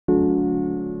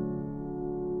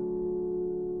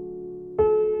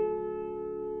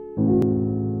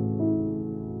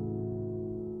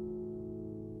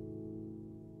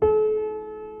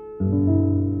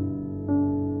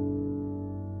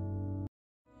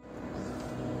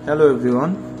Hello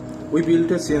everyone, we built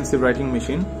a CNC writing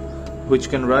machine which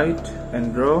can write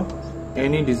and draw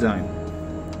any design.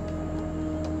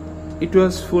 It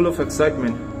was full of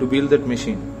excitement to build that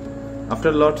machine.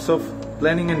 After lots of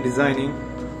planning and designing,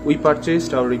 we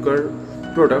purchased our required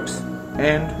products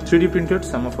and 3D printed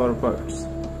some of our parts.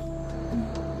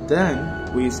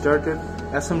 Then we started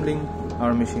assembling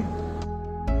our machine.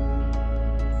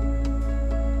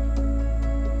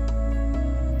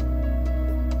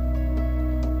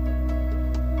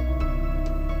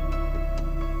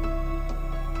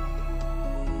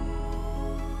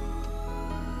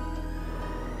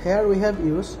 Here we have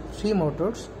used 3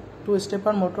 motors, 2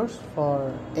 stepper motors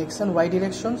for X and Y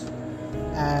directions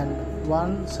and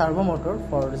 1 servo motor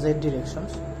for Z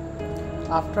directions.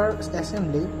 After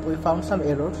assembly, we found some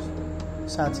errors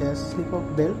such as slip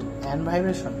of belt and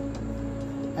vibration,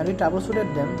 and we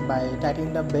troubleshooted them by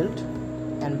tightening the belt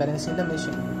and balancing the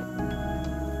machine.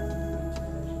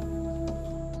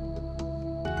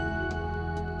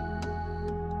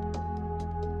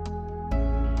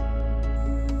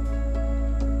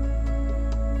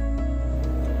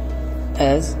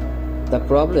 As the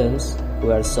problems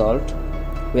were solved,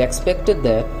 we expected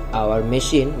that our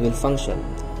machine will function.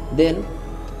 Then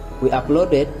we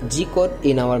uploaded G code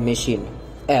in our machine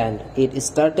and it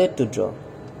started to draw.